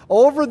Barnabas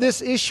over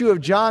this issue of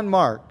John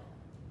Mark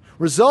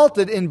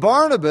resulted in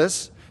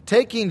Barnabas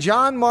taking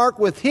John Mark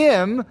with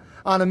him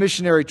on a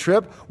missionary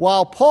trip,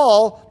 while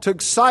Paul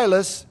took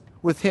Silas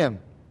with him.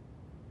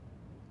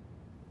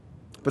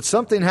 But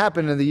something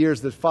happened in the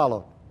years that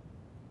followed.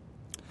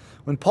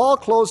 When Paul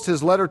closed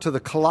his letter to the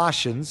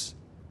Colossians,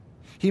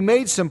 he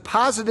made some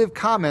positive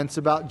comments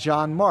about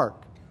John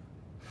Mark.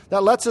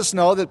 That lets us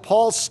know that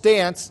Paul's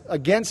stance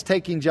against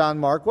taking John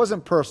Mark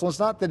wasn't personal. It's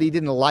not that he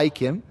didn't like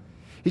him.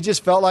 He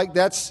just felt like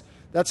that's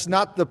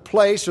not the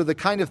place or the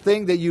kind of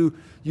thing that you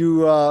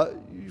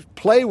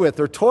play with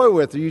or toy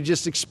with or you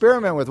just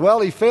experiment with. Well,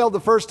 he failed the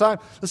first time.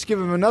 Let's give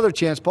him another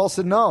chance. Paul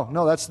said,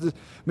 no, that's the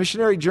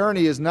missionary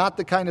journey is not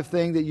the kind of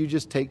thing that you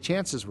just take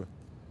chances with.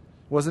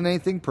 It wasn't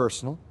anything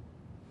personal.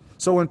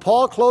 So when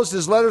Paul closed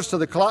his letter to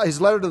the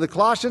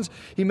Colossians,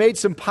 he made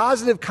some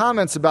positive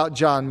comments about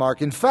John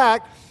Mark. In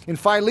fact, in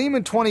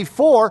Philemon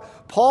 24,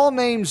 Paul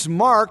names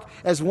Mark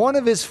as one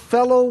of his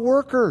fellow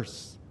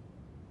workers.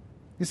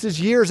 This is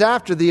years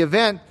after the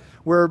event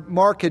where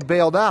Mark had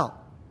bailed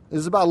out. This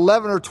is about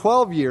 11 or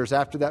 12 years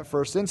after that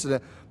first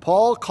incident.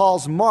 Paul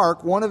calls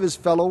Mark one of his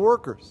fellow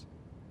workers.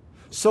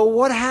 So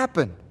what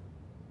happened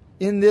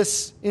in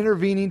this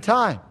intervening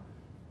time?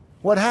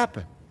 What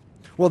happened?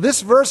 Well,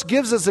 this verse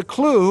gives us a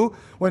clue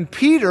when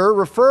Peter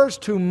refers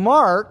to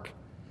Mark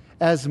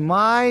as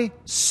my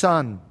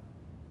son.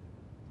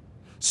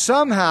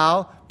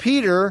 Somehow,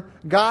 Peter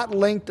got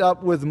linked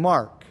up with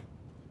Mark.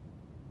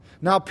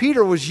 Now,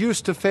 Peter was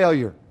used to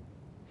failure,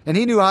 and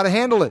he knew how to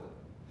handle it.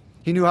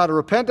 He knew how to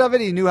repent of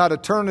it. He knew how to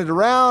turn it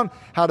around,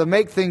 how to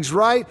make things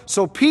right.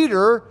 So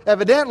Peter,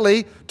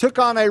 evidently, took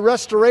on a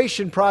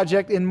restoration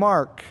project in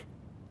Mark.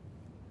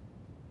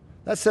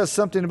 That says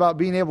something about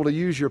being able to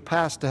use your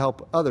past to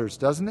help others,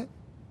 doesn't it?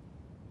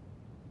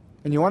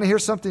 And you want to hear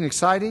something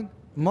exciting?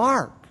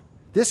 Mark,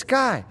 this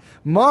guy,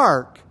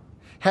 Mark,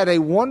 had a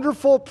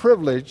wonderful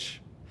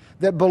privilege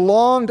that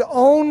belonged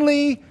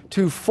only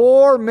to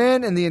 4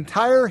 men in the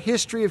entire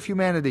history of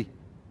humanity.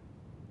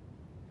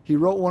 He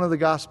wrote one of the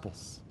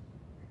Gospels.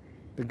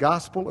 The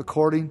Gospel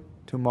according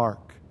to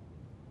Mark.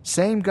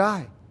 Same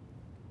guy.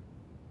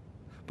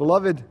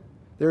 Beloved,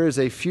 there is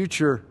a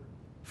future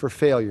for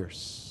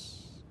failures.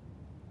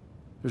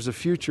 There's a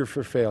future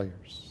for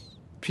failures.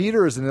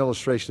 Peter is an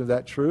illustration of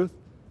that truth.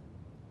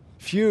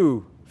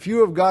 Few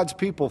of God's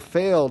people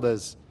failed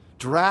as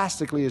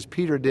drastically as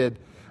Peter did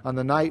on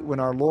the night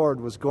when our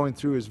Lord was going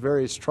through his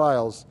various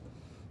trials.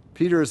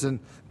 Peter is an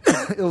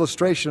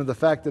illustration of the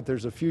fact that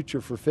there's a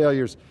future for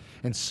failures,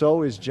 and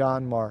so is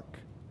John Mark.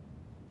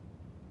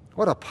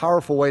 What a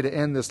powerful way to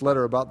end this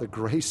letter about the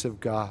grace of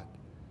God,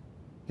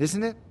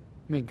 isn't it?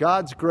 I mean,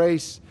 God's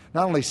grace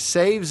not only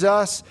saves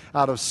us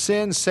out of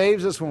sin,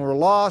 saves us when we're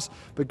lost,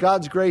 but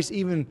God's grace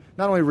even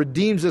not only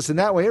redeems us in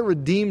that way, it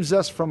redeems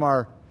us from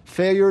our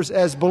failures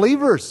as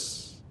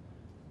believers.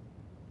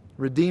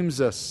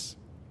 Redeems us,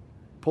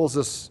 pulls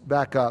us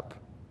back up.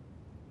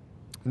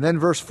 And then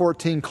verse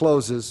 14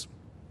 closes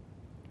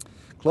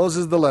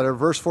the letter.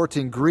 Verse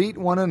 14, greet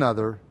one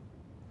another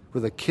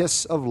with a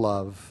kiss of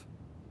love.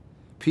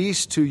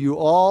 Peace to you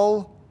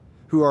all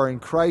who are in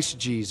Christ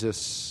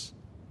Jesus.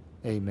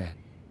 Amen.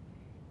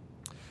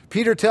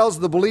 Peter tells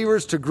the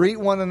believers to greet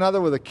one another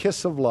with a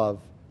kiss of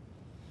love.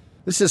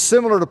 This is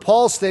similar to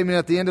Paul's statement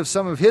at the end of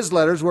some of his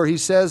letters where he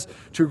says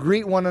to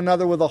greet one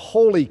another with a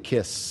holy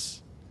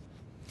kiss.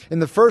 In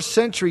the first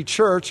century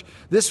church,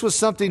 this was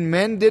something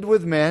men did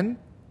with men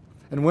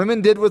and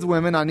women did with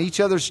women on each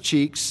other's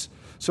cheeks.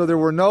 So there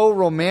were no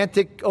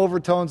romantic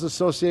overtones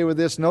associated with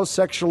this, no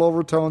sexual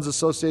overtones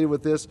associated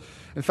with this.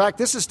 In fact,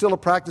 this is still a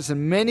practice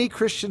in many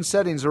Christian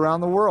settings around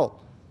the world.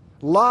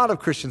 A lot of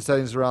Christian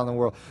settings around the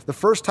world. The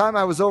first time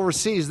I was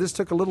overseas, this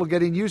took a little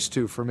getting used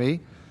to for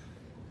me.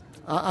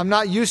 I'm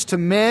not used to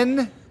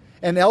men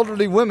and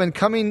elderly women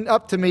coming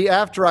up to me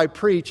after I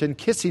preach and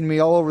kissing me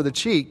all over the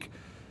cheek.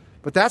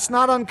 But that's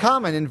not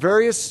uncommon in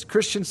various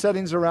Christian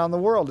settings around the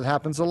world. It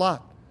happens a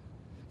lot.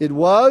 It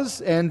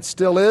was and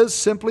still is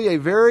simply a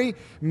very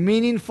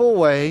meaningful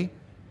way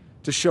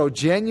to show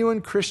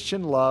genuine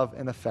Christian love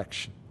and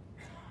affection.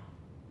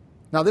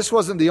 Now, this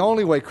wasn't the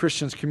only way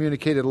Christians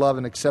communicated love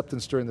and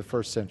acceptance during the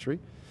first century.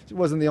 It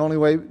wasn't the only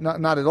way,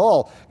 not at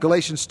all.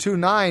 Galatians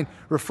 2:9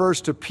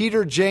 refers to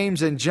Peter,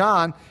 James, and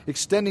John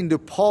extending to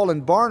Paul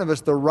and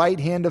Barnabas the right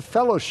hand of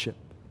fellowship.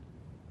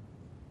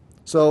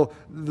 So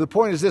the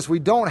point is this, we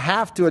don't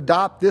have to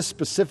adopt this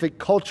specific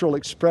cultural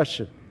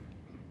expression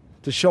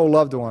to show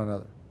love to one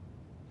another.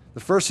 The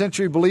first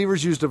century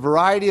believers used a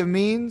variety of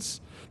means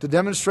to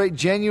demonstrate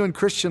genuine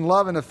Christian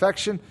love and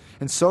affection,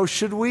 and so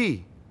should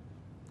we.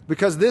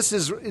 Because this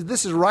is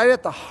right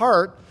at the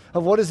heart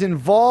of what is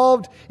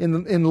involved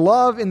in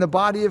love in the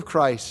body of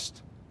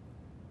Christ.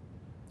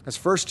 As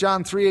 1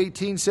 John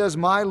 3:18 says,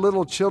 my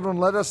little children,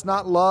 let us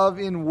not love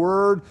in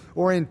word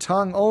or in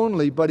tongue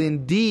only, but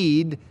in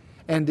deed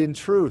and in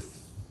truth.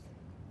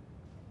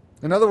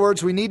 In other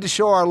words, we need to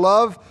show our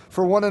love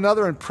for one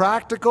another in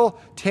practical,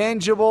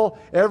 tangible,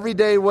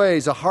 everyday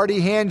ways. A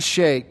hearty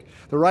handshake,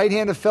 the right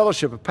hand of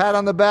fellowship, a pat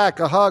on the back,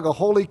 a hug, a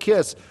holy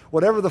kiss,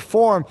 whatever the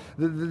form.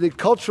 The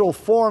cultural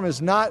form is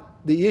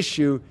not the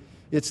issue.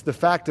 It's the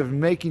fact of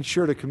making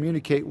sure to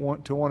communicate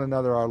to one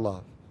another our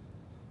love.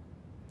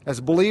 As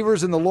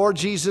believers in the Lord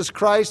Jesus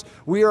Christ,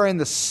 we are in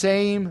the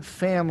same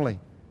family.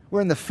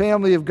 We're in the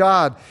family of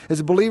God.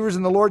 As believers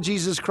in the Lord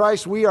Jesus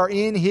Christ, we are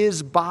in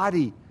His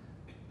body.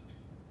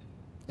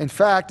 In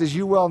fact, as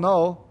you well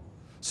know,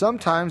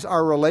 sometimes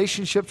our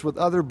relationships with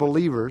other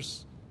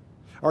believers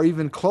are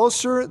even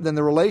closer than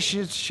the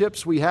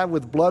relationships we have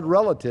with blood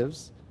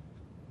relatives,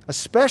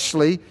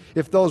 especially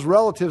if those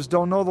relatives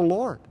don't know the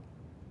Lord.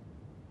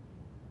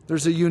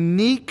 There's a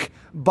unique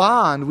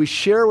bond we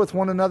share with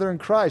one another in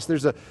Christ.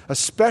 There's a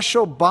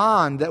special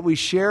bond that we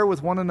share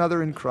with one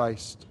another in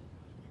Christ.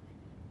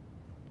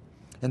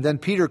 And then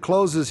Peter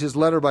closes his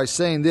letter by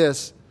saying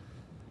this,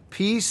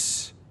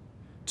 "Peace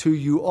to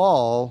you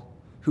all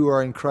who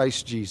are in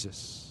Christ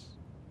Jesus."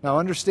 Now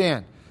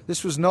understand,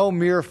 this was no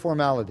mere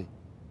formality.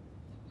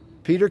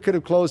 Peter could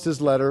have closed his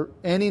letter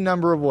any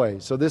number of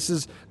ways. So this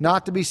is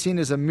not to be seen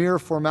as a mere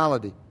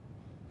formality.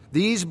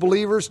 These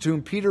believers to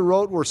whom Peter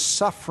wrote were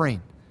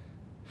suffering.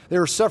 They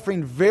were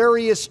suffering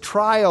various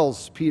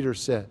trials, Peter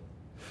said.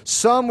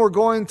 Some were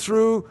going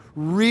through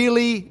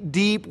really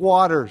deep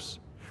waters,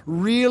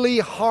 really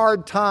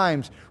hard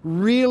times,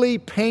 really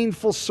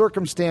painful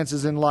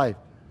circumstances in life.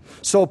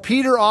 So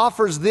Peter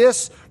offers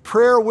this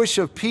prayer wish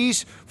of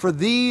peace for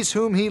these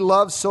whom he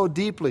loves so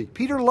deeply.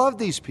 Peter loved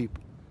these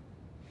people.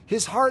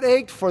 His heart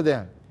ached for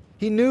them.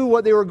 He knew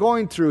what they were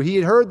going through. He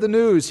had heard the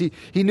news. He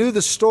knew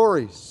the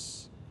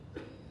stories.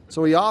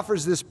 So he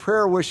offers this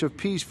prayer wish of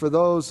peace for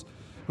those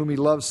whom he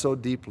loves so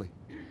deeply.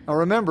 Now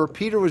remember,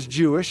 Peter was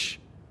Jewish,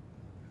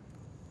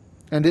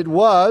 and it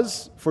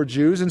was, for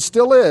Jews, and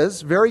still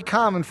is, very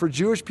common for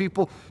Jewish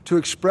people to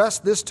express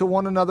this to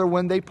one another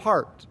when they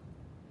part.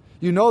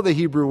 You know the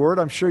Hebrew word,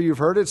 I'm sure you've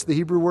heard it, it's the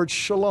Hebrew word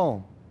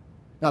shalom.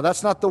 Now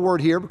that's not the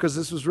word here because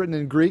this was written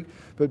in Greek,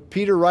 but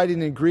Peter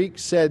writing in Greek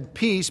said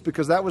peace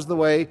because that was the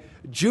way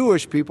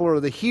Jewish people or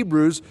the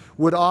Hebrews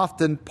would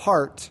often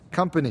part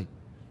company.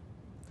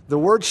 The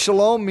word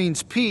shalom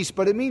means peace,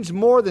 but it means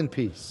more than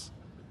peace.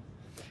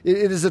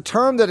 It is a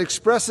term that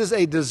expresses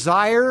a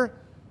desire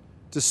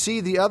to see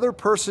the other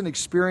person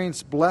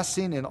experience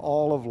blessing in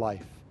all of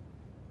life.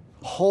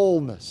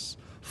 Wholeness,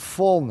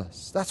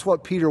 fullness. That's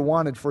what Peter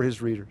wanted for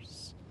his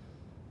readers.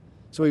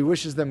 So he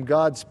wishes them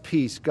God's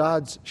peace,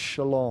 God's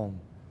shalom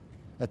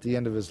at the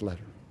end of his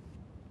letter.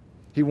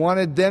 He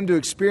wanted them to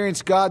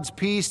experience God's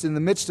peace in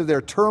the midst of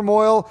their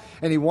turmoil,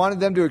 and he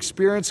wanted them to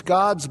experience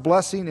God's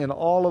blessing in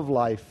all of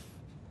life.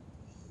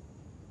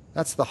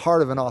 That's the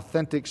heart of an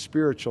authentic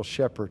spiritual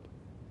shepherd,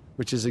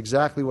 which is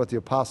exactly what the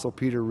Apostle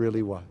Peter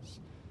really was.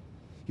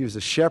 He was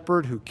a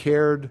shepherd who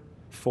cared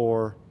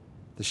for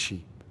the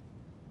sheep.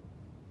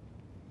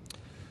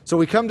 So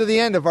we come to the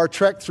end of our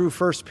trek through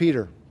 1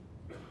 Peter.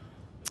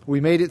 We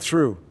made it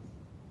through.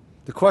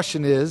 The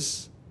question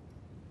is,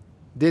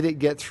 did it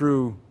get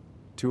through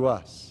to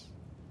us?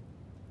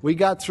 We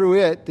got through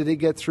it. Did it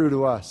get through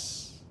to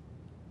us?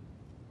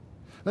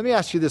 Let me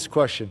ask you this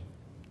question,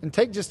 and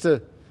take just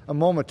a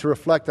moment to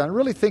reflect on it.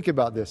 Really think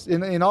about this.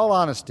 In all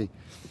honesty,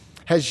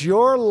 has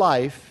your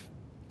life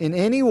in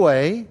any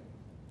way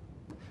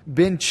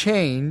been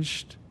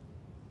changed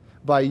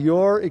by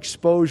your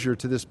exposure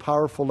to this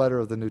powerful letter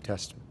of the New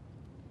Testament?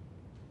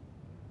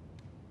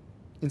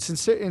 And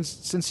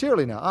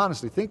sincerely now,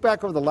 honestly, think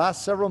back over the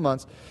last several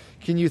months.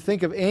 Can you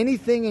think of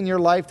anything in your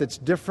life that's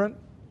different?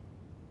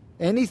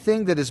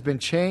 Anything that has been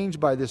changed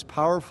by this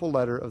powerful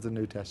letter of the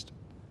New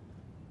Testament?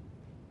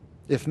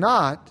 If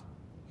not,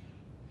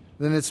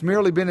 then it's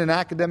merely been an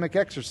academic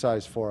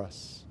exercise for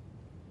us.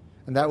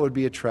 And that would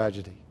be a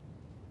tragedy.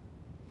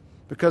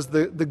 Because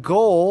the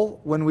goal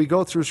when we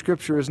go through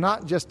Scripture is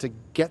not just to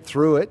get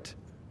through it.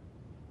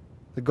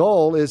 The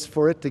goal is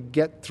for it to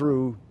get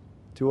through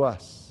to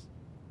us.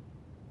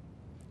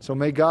 So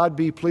may God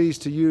be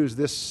pleased to use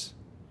this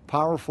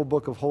powerful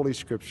book of Holy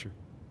Scripture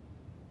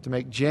to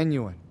make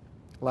genuine,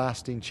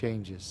 lasting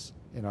changes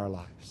in our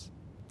lives.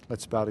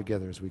 Let's bow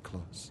together as we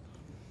close.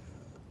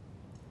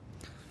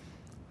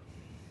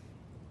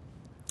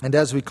 And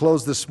as we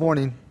close this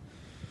morning,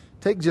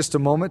 take just a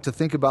moment to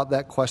think about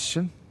that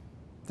question.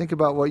 Think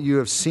about what you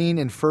have seen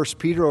in 1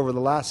 Peter over the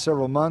last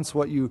several months,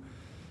 what you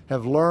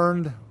have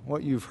learned,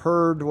 what you've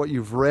heard, what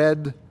you've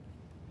read.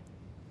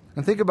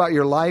 And think about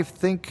your life.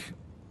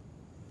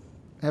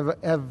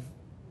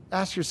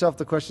 Ask yourself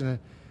the question,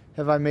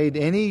 have I made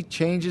any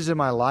changes in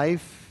my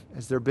life?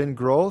 Has there been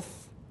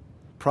growth,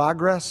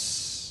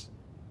 progress,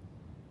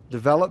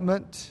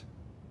 development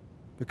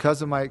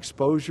because of my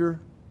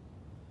exposure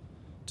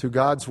to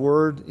God's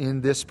Word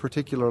in this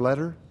particular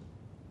letter?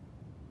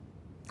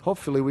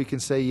 Hopefully we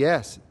can say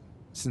yes,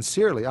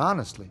 sincerely,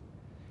 honestly.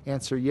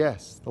 Answer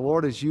yes. The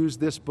Lord has used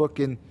this book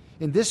in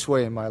this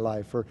way in my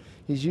life, or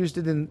He's used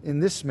it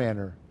in this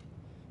manner,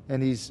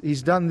 and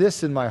He's done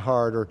this in my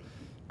heart, or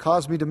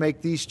caused me to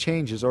make these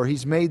changes, or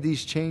He's made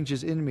these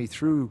changes in me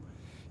through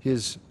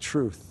His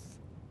truth.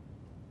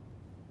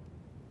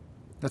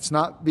 Let's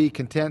not be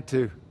content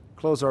to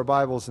close our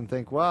Bibles and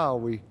think, wow,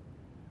 we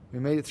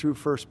made it through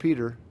 1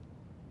 Peter,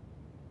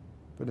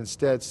 but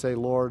instead say,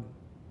 Lord,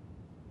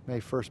 May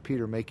 1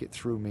 Peter make it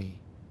through me.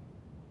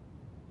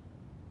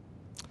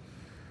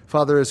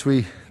 Father, as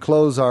we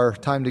close our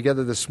time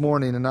together this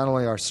morning, and not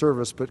only our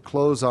service, but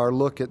close our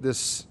look at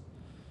this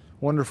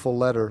wonderful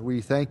letter,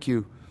 we thank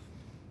you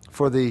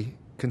for the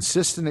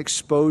consistent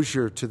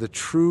exposure to the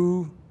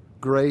true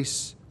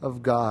grace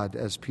of God,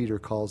 as Peter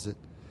calls it,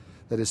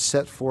 that is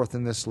set forth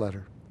in this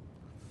letter.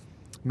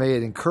 May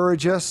it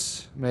encourage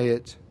us, may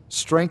it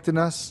strengthen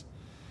us,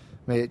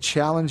 may it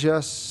challenge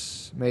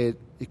us, may it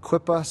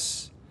equip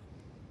us.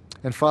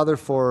 And Father,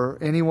 for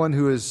anyone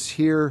who is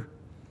here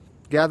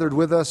gathered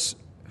with us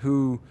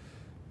who's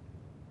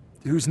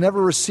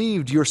never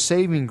received your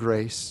saving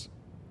grace,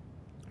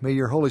 may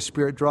your Holy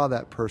Spirit draw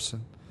that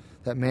person,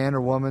 that man or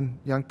woman,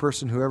 young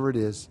person, whoever it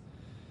is,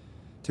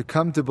 to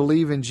come to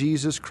believe in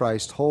Jesus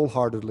Christ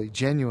wholeheartedly,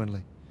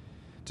 genuinely,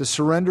 to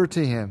surrender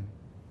to Him,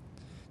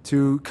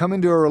 to come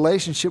into a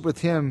relationship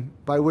with Him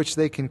by which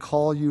they can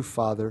call you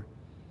Father,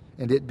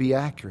 and it be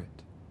accurate.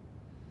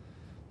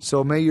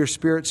 So may your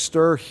Spirit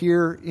stir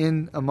here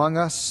in among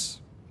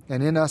us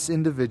and in us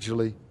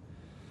individually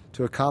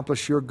to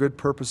accomplish your good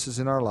purposes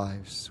in our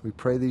lives. We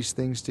pray these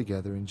things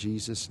together in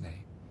Jesus'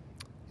 name.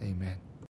 Amen.